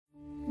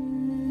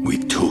We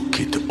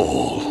took it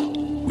all.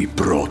 We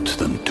brought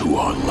them to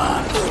our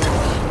land.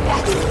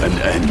 An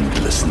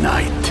endless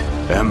night,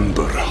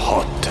 ember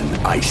hot and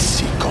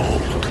icy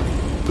cold.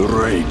 The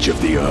rage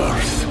of the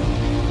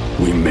earth.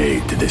 We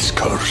made this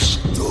curse.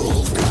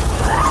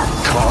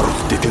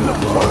 Carved it in the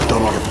blood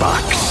on our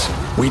backs.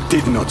 We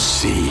did not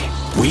see.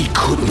 We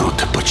could not,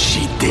 but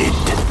she did.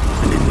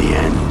 And in the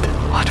end...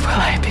 What will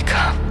I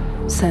become?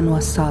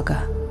 Senua's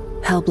Saga.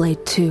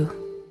 Hellblade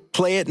 2.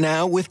 Play it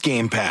now with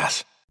Game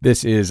Pass.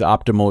 This is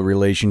Optimal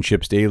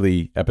Relationships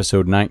Daily,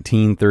 episode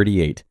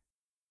 1938.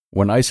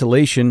 When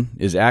Isolation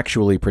is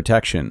Actually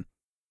Protection,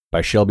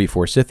 by Shelby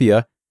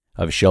Forsythia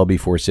of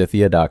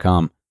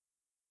shelbyforsythia.com.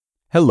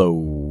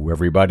 Hello,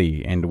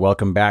 everybody, and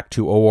welcome back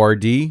to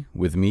ORD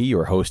with me,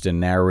 your host and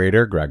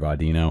narrator, Greg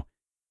Audino.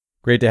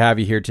 Great to have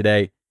you here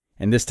today,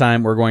 and this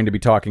time we're going to be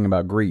talking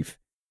about grief.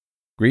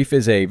 Grief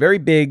is a very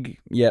big,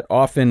 yet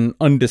often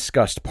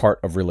undiscussed part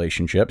of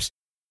relationships.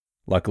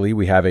 Luckily,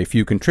 we have a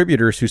few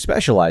contributors who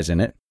specialize in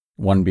it,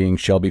 one being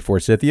Shelby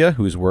Forsythia,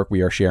 whose work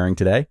we are sharing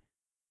today.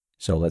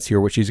 So let's hear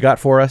what she's got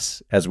for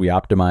us as we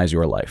optimize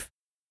your life.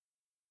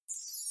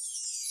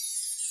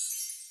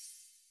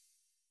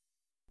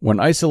 When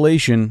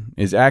Isolation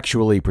is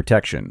Actually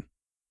Protection,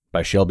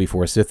 by Shelby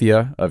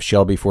Forsythia of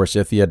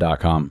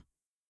shelbyforsythia.com.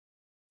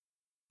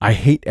 I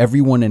hate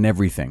everyone and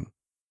everything.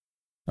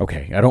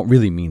 Okay, I don't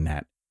really mean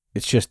that.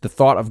 It's just the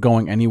thought of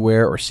going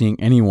anywhere or seeing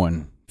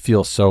anyone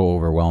feels so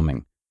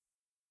overwhelming.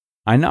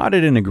 I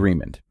nodded in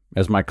agreement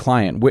as my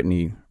client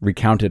Whitney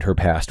recounted her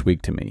past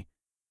week to me.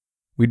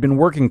 We'd been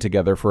working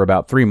together for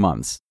about 3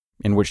 months,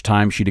 in which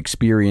time she'd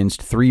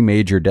experienced 3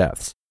 major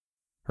deaths: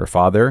 her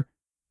father,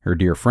 her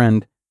dear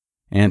friend,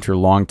 and her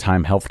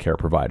longtime healthcare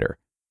provider.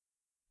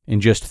 In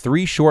just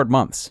 3 short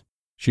months,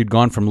 she'd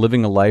gone from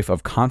living a life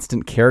of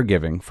constant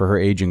caregiving for her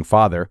aging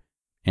father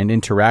and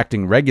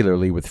interacting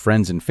regularly with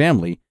friends and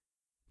family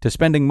to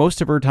spending most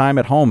of her time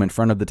at home in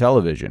front of the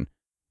television,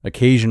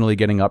 occasionally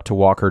getting up to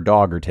walk her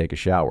dog or take a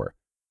shower.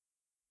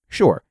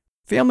 Sure,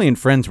 family and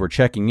friends were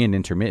checking in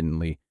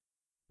intermittently,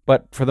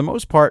 but for the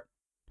most part,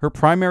 her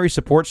primary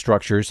support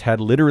structures had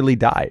literally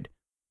died,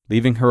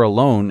 leaving her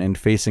alone and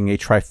facing a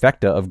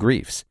trifecta of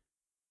griefs.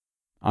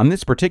 On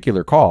this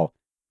particular call,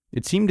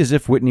 it seemed as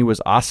if Whitney was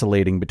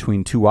oscillating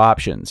between 2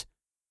 options.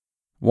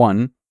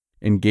 1,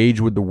 engage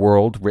with the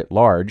world writ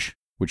large,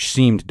 which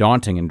seemed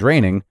daunting and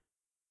draining,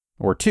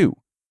 or 2,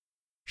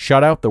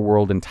 shut out the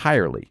world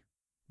entirely,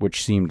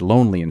 which seemed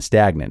lonely and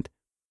stagnant.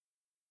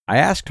 I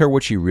asked her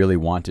what she really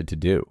wanted to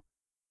do.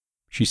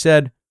 She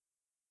said,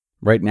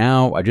 "Right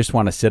now, I just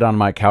want to sit on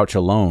my couch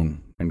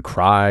alone and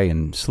cry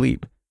and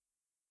sleep."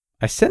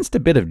 I sensed a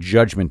bit of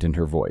judgment in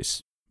her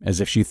voice,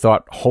 as if she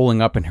thought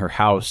holing up in her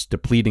house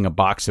depleting a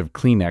box of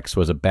Kleenex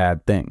was a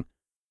bad thing.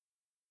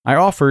 I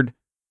offered,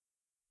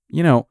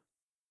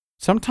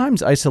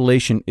 sometimes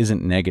isolation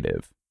isn't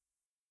negative.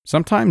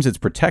 Sometimes it's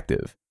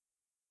protective.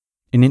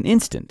 In an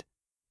instant,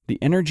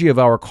 the energy of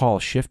our call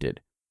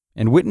shifted,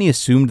 and Whitney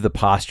assumed the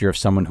posture of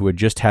someone who had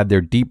just had their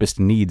deepest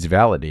needs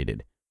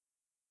validated.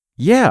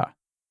 "Yeah,"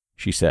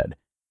 she said,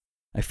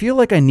 "I feel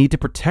like I need to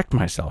protect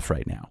myself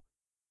right now."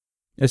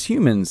 As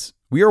humans,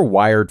 we are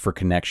wired for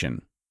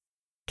connection.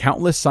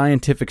 Countless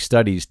scientific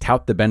studies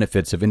tout the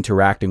benefits of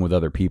interacting with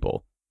other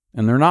people,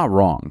 and they're not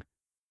wrong.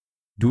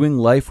 Doing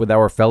life with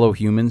our fellow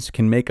humans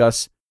can make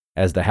us,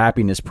 as the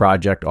Happiness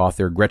Project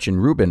author Gretchen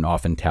Rubin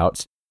often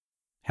touts,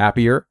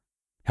 happier,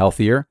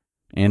 healthier,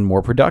 and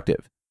more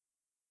productive.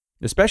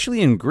 Especially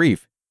in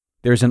grief,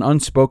 there's an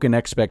unspoken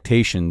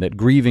expectation that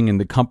grieving in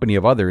the company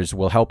of others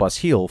will help us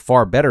heal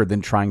far better than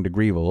trying to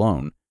grieve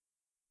alone.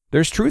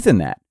 There's truth in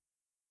that.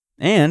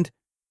 And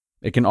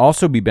it can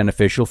also be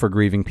beneficial for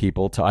grieving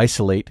people to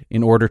isolate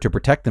in order to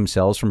protect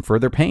themselves from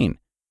further pain.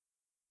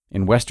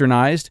 In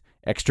westernized,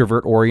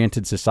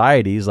 extrovert-oriented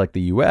societies like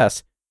the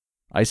US,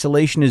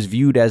 isolation is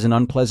viewed as an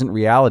unpleasant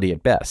reality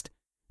at best,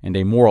 and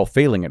a moral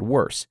failing at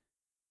worst.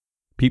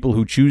 People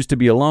who choose to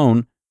be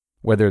alone,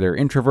 whether they're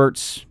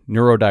introverts,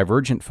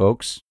 neurodivergent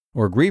folks,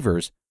 or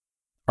grievers,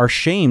 are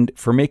shamed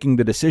for making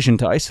the decision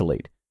to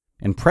isolate,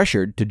 and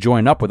pressured to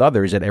join up with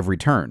others at every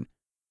turn.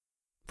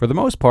 For the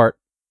most part,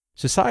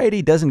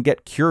 society doesn't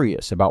get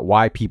curious about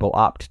why people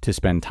opt to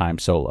spend time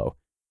solo.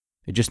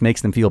 It just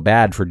makes them feel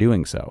bad for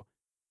doing so.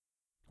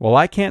 While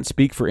I can't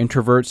speak for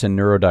introverts and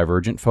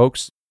neurodivergent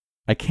folks,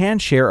 I can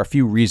share a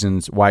few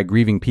reasons why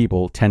grieving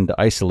people tend to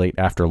isolate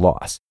after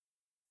loss.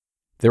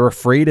 They're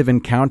afraid of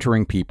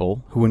encountering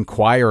people who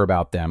inquire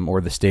about them or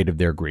the state of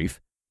their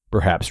grief,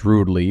 perhaps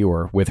rudely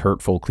or with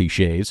hurtful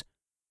cliches.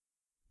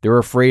 They're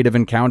afraid of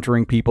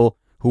encountering people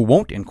who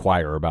won't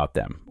inquire about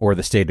them or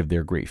the state of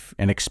their grief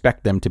and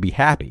expect them to be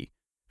happy,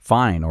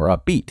 fine, or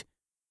upbeat.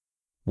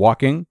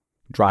 Walking,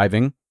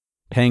 driving,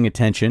 paying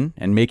attention,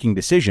 and making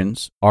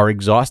decisions are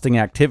exhausting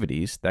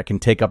activities that can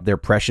take up their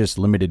precious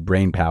limited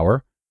brain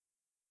power.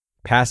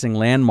 Passing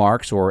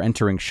landmarks or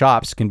entering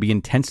shops can be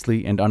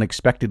intensely and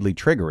unexpectedly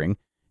triggering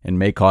and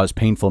may cause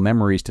painful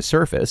memories to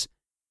surface.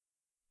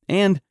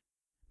 And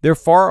they're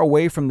far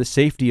away from the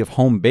safety of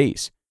home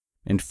base,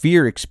 and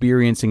fear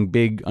experiencing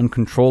big,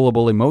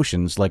 uncontrollable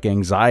emotions like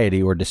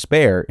anxiety or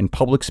despair in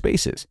public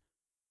spaces.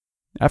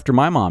 After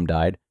my mom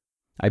died,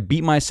 I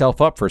beat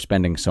myself up for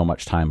spending so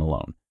much time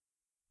alone.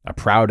 A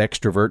proud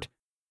extrovert,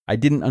 I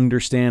didn't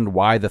understand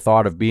why the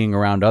thought of being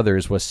around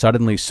others was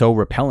suddenly so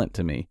repellent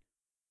to me.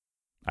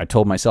 I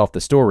told myself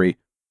the story,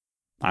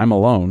 I'm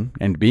alone,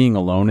 and being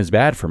alone is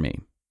bad for me.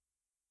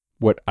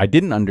 What I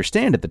didn't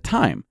understand at the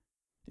time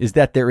is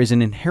that there is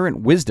an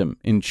inherent wisdom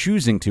in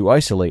choosing to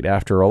isolate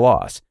after a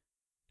loss,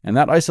 and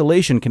that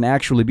isolation can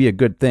actually be a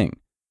good thing.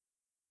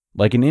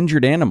 Like an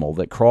injured animal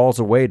that crawls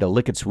away to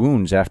lick its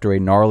wounds after a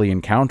gnarly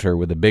encounter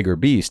with a bigger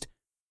beast,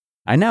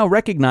 I now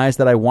recognize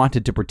that I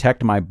wanted to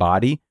protect my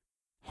body,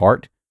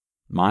 heart,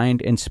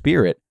 mind, and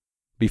spirit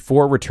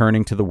before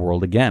returning to the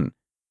world again.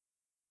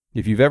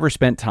 If you've ever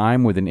spent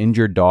time with an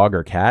injured dog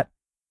or cat,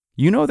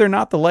 you know they're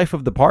not the life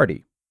of the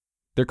party.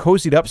 They're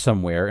cozied up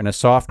somewhere in a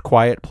soft,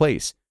 quiet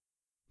place.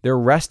 They're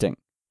resting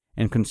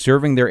and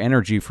conserving their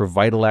energy for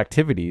vital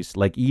activities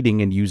like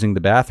eating and using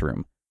the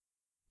bathroom.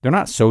 They're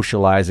not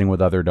socializing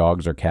with other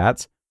dogs or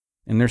cats,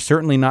 and they're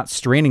certainly not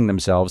straining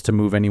themselves to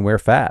move anywhere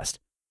fast.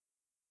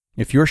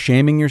 If you're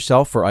shaming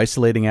yourself for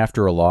isolating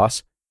after a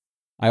loss,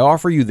 I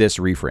offer you this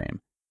reframe.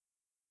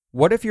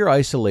 What if your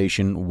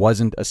isolation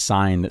wasn't a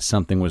sign that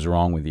something was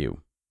wrong with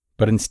you,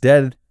 but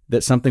instead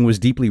that something was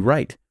deeply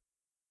right?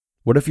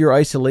 What if your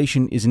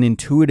isolation is an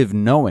intuitive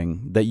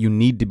knowing that you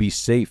need to be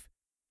safe,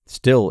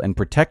 still, and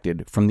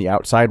protected from the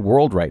outside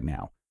world right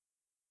now?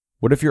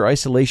 What if your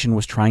isolation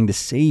was trying to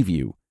save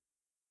you?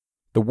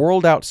 The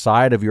world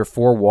outside of your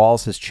four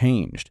walls has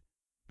changed.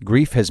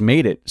 Grief has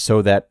made it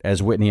so that,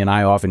 as Whitney and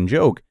I often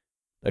joke,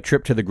 a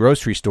trip to the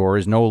grocery store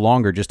is no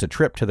longer just a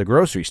trip to the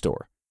grocery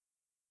store.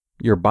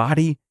 Your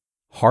body,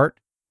 heart,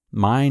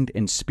 mind,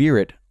 and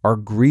spirit are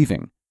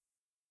grieving.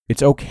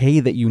 It's okay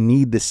that you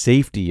need the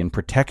safety and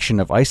protection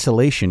of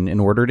isolation in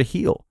order to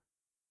heal.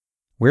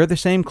 Wear the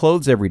same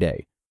clothes every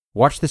day.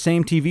 Watch the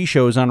same TV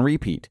shows on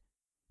repeat.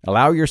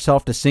 Allow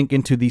yourself to sink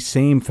into the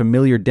same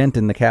familiar dent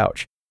in the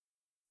couch.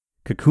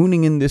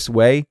 Cocooning in this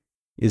way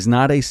is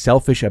not a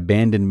selfish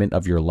abandonment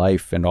of your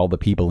life and all the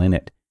people in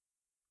it.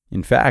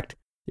 In fact,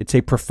 it's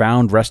a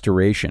profound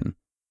restoration,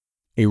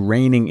 a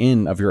reining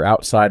in of your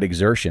outside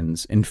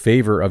exertions in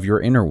favor of your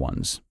inner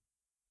ones.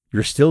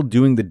 You're still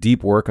doing the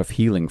deep work of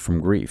healing from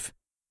grief.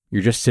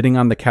 You're just sitting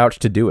on the couch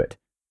to do it.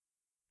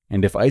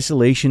 And if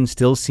isolation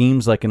still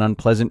seems like an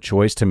unpleasant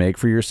choice to make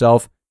for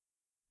yourself,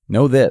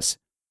 know this.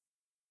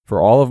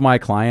 For all of my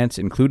clients,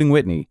 including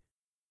Whitney,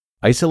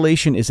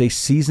 isolation is a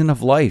season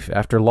of life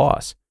after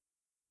loss.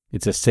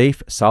 It's a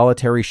safe,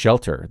 solitary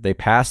shelter they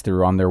pass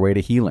through on their way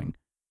to healing.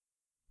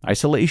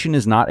 Isolation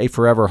is not a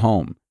forever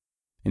home.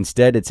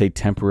 Instead, it's a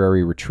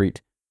temporary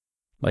retreat,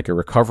 like a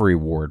recovery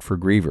ward for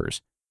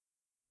grievers.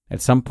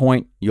 At some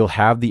point, you'll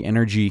have the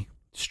energy,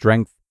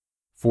 strength,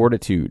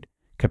 fortitude,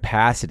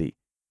 capacity,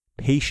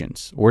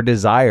 patience, or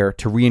desire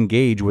to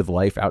re-engage with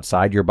life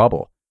outside your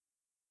bubble.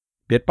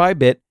 Bit by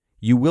bit,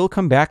 you will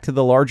come back to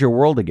the larger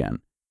world again.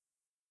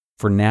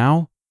 For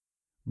now,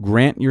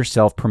 grant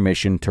yourself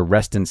permission to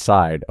rest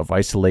inside of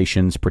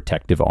isolation's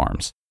protective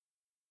arms.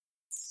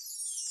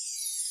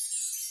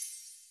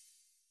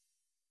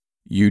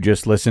 You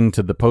just listened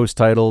to the post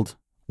titled,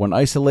 When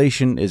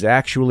Isolation is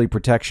Actually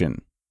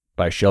Protection,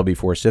 by Shelby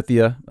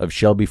Forsythia of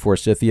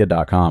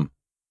shelbyforsythia.com.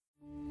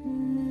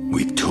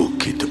 We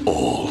took it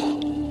all.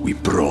 We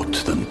brought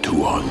them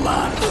to our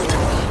land.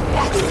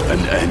 An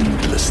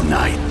endless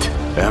night,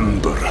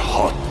 ember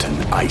hot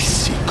and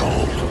icy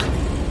cold.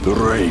 The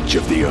rage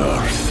of the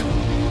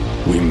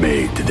earth. We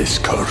made this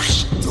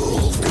curse.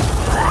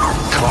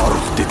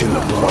 Carved it in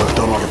the blood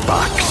on our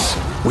backs.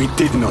 We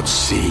did not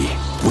see.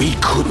 We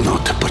could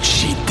not, but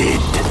she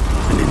did.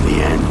 And in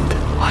the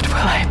end... What will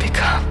I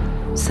become?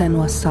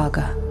 Senua's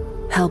Saga.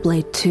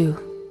 Hellblade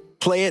 2.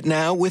 Play it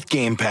now with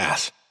Game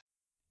Pass.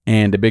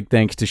 And a big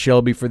thanks to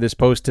Shelby for this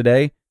post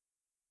today.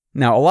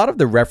 Now, a lot of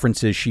the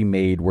references she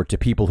made were to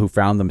people who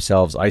found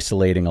themselves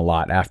isolating a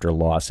lot after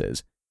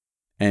losses.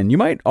 And you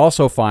might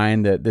also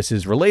find that this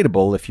is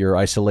relatable if you're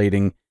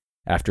isolating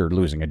after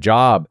losing a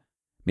job,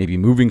 maybe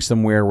moving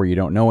somewhere where you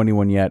don't know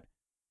anyone yet,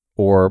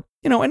 or,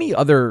 any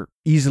other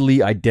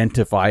easily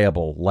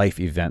identifiable life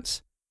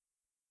events.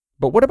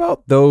 But what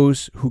about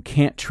those who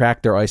can't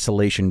track their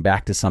isolation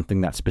back to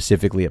something that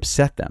specifically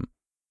upset them?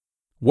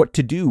 What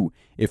to do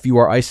if you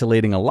are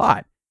isolating a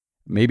lot,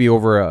 maybe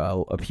over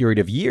a period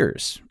of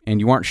years, and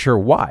you aren't sure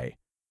why?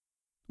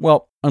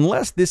 Well,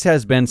 unless this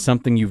has been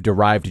something you've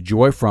derived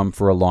joy from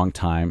for a long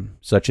time,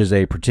 such as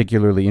a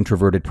particularly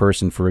introverted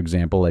person, for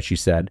example, as she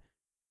said,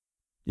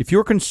 if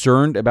you're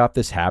concerned about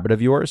this habit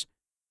of yours,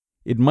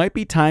 it might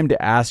be time to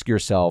ask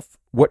yourself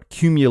what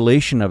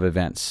accumulation of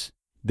events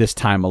this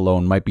time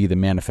alone might be the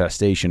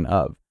manifestation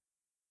of.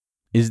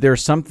 Is there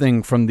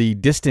something from the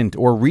distant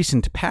or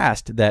recent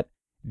past that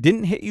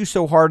didn't hit you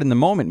so hard in the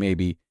moment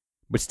maybe,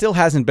 but still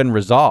hasn't been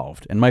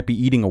resolved and might be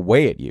eating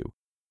away at you,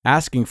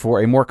 asking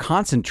for a more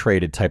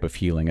concentrated type of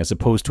healing as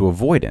opposed to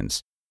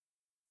avoidance?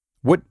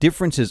 What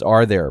differences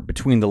are there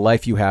between the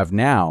life you have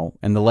now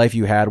and the life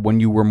you had when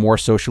you were more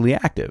socially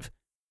active?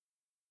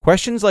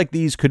 Questions like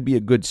these could be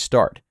a good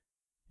start.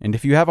 And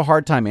if you have a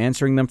hard time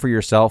answering them for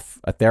yourself,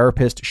 a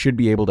therapist should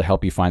be able to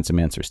help you find some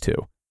answers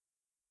too.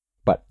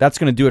 But that's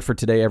going to do it for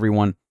today,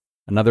 everyone.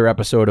 Another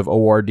episode of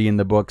ORD in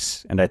the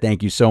books, and I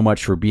thank you so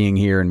much for being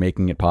here and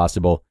making it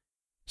possible.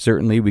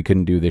 Certainly, we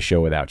couldn't do this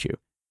show without you.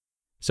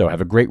 So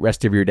have a great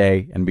rest of your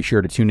day, and be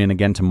sure to tune in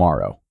again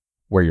tomorrow,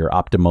 where your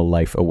optimal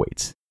life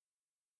awaits.